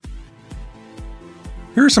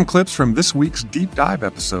Here are some clips from this week's deep dive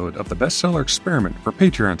episode of the Bestseller Experiment for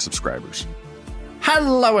Patreon subscribers.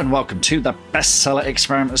 Hello and welcome to the Bestseller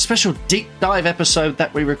Experiment, a special deep dive episode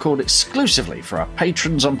that we record exclusively for our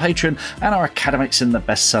patrons on Patreon and our academics in the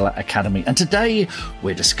Bestseller Academy. And today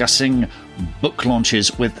we're discussing book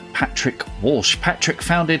launches with Patrick Walsh. Patrick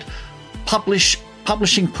founded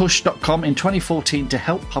publishingpush.com in 2014 to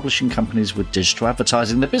help publishing companies with digital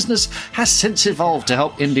advertising. The business has since evolved to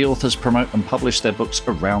help indie authors promote and publish their books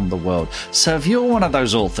around the world. So if you're one of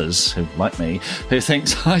those authors, who, like me, who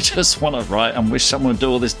thinks, I just want to write and wish someone would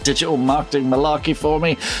do all this digital marketing malarkey for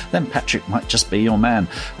me, then Patrick might just be your man.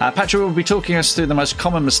 Patrick will be talking us through the most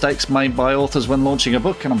common mistakes made by authors when launching a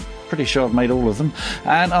book, and I'm pretty sure I've made all of them,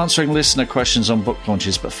 and answering listener questions on book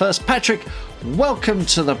launches. But first, Patrick, welcome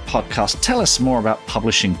to the podcast. Tell us more about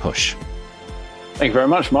Publishing Push. Thank you very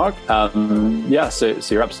much, Mark. So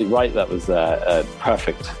you're absolutely right. That was a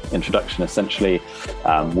perfect introduction. Essentially,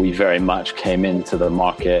 we very much came into the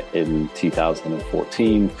market in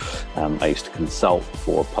 2014. I used to consult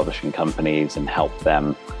for publishing companies and help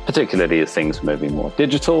them, particularly as things were moving more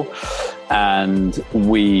digital. And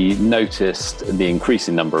we noticed the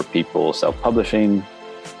increasing number of people self-publishing.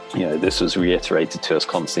 You know, this was reiterated to us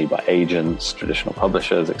constantly by agents, traditional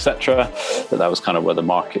publishers, etc. That was kind of where the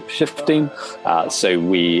market was shifting. So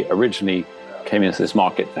we originally came into this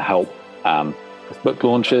market to help with book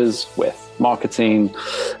launches, with marketing,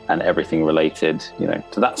 and everything related,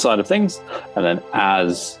 to that side of things. And then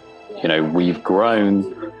as we've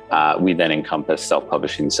grown, we then encompass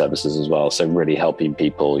self-publishing services as well. So really helping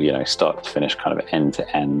people, start to finish kind of end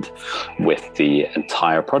to end with the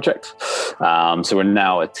entire project. So we're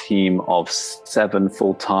now a team of 7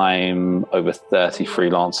 full-time, over 30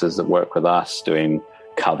 freelancers that work with us doing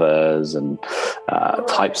covers and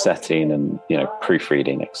typesetting and,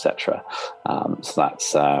 proofreading, etc. So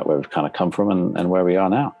that's where we've kind of come from and where we are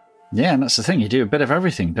now. Yeah, and that's the thing. You do a bit of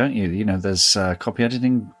everything, don't you? There's copy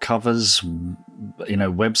editing, covers,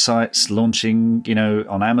 websites, launching,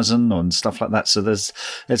 on Amazon and stuff like that. So there's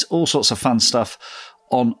all sorts of fun stuff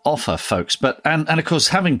on offer, folks. But and of course,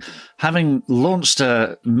 having launched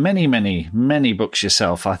many books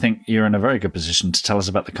yourself, I think you're in a very good position to tell us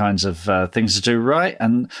about the kinds of things to do right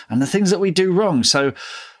and the things that we do wrong. So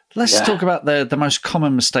let's talk about the most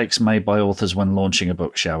common mistakes made by authors when launching a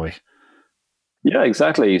book, shall we? Yeah,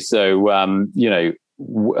 exactly. So,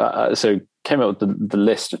 so came up with the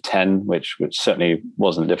list of 10, which certainly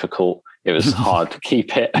wasn't difficult. It was hard to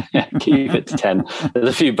keep it to 10. There's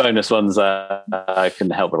a few bonus ones I can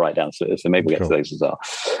help write down, so maybe we'll get to those as well.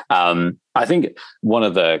 I think one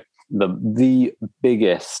of the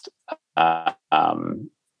biggest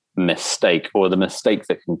mistake, or the mistake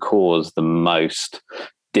that can cause the most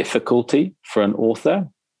difficulty for an author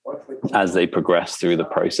as they progress through the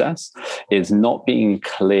process, is not being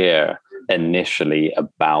clear initially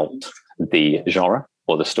about the genre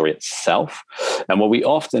or the story itself. And what we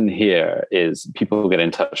often hear is people get in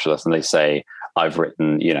touch with us and they say, I've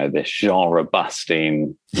written, this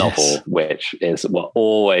genre-busting novel, which is what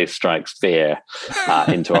always strikes fear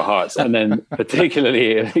into our hearts. And then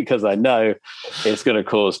particularly because I know it's going to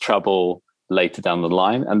cause trouble later down the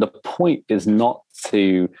line. And the point is not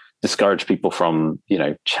to discourage people from,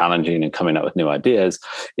 challenging and coming up with new ideas.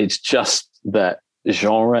 It's just that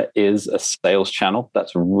genre is a sales channel.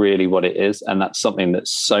 That's really what it is. And that's something that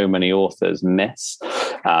so many authors miss,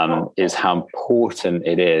 is how important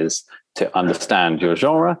it is to understand your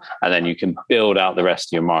genre. And then you can build out the rest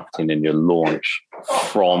of your marketing and your launch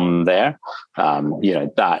from there.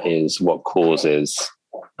 That is what causes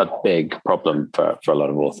a big problem for a lot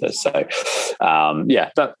of authors. So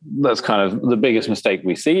that's kind of the biggest mistake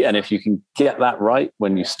we see. And if you can get that right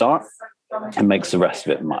when you start, it makes the rest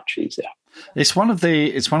of it much easier. It's one of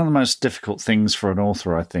the most difficult things for an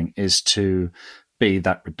author, I think, is to be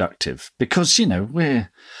that reductive, because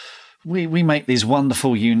we make these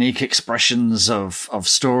wonderful, unique expressions of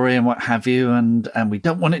story and what have you, and we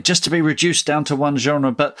don't want it just to be reduced down to one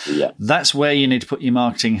genre. But that's where you need to put your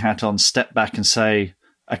marketing hat on, step back and say,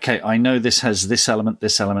 okay, I know this has this element,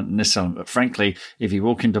 and this element, but frankly, if you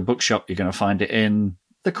walk into a bookshop, you're going to find it in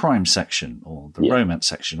the crime section or the romance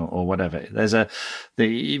section or whatever.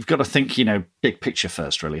 You've got to think, big picture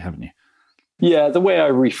first, really, haven't you? Yeah, the way I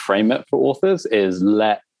reframe it for authors is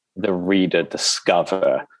let the reader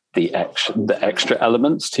discover the extra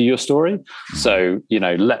elements to your story. So,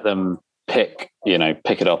 let them pick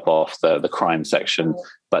it up off the crime section,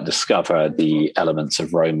 but discover the elements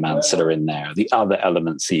of romance that are in there, the other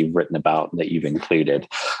elements that you've written about that you've included.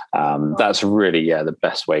 That's really, the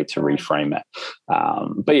best way to reframe it.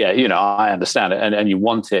 But I understand it. And you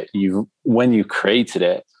want it, when you created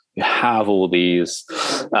it, you have all these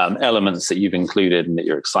elements that you've included and that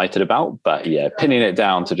you're excited about. But yeah, pinning it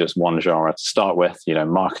down to just one genre to start with,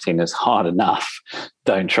 marketing is hard enough.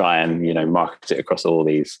 Don't try and, market it across all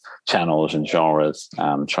these channels and genres.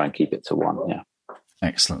 Try and keep it to one. Yeah.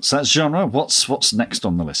 Excellent. So that's genre. What's next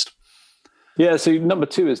on the list? Yeah. So number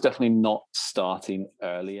 2 is definitely not starting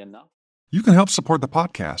early enough. You can help support the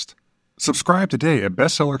podcast. Subscribe today at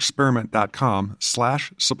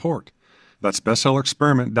bestsellerexperiment.com/support. That's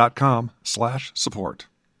bestsellerexperiment.com/support.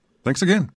 Thanks again.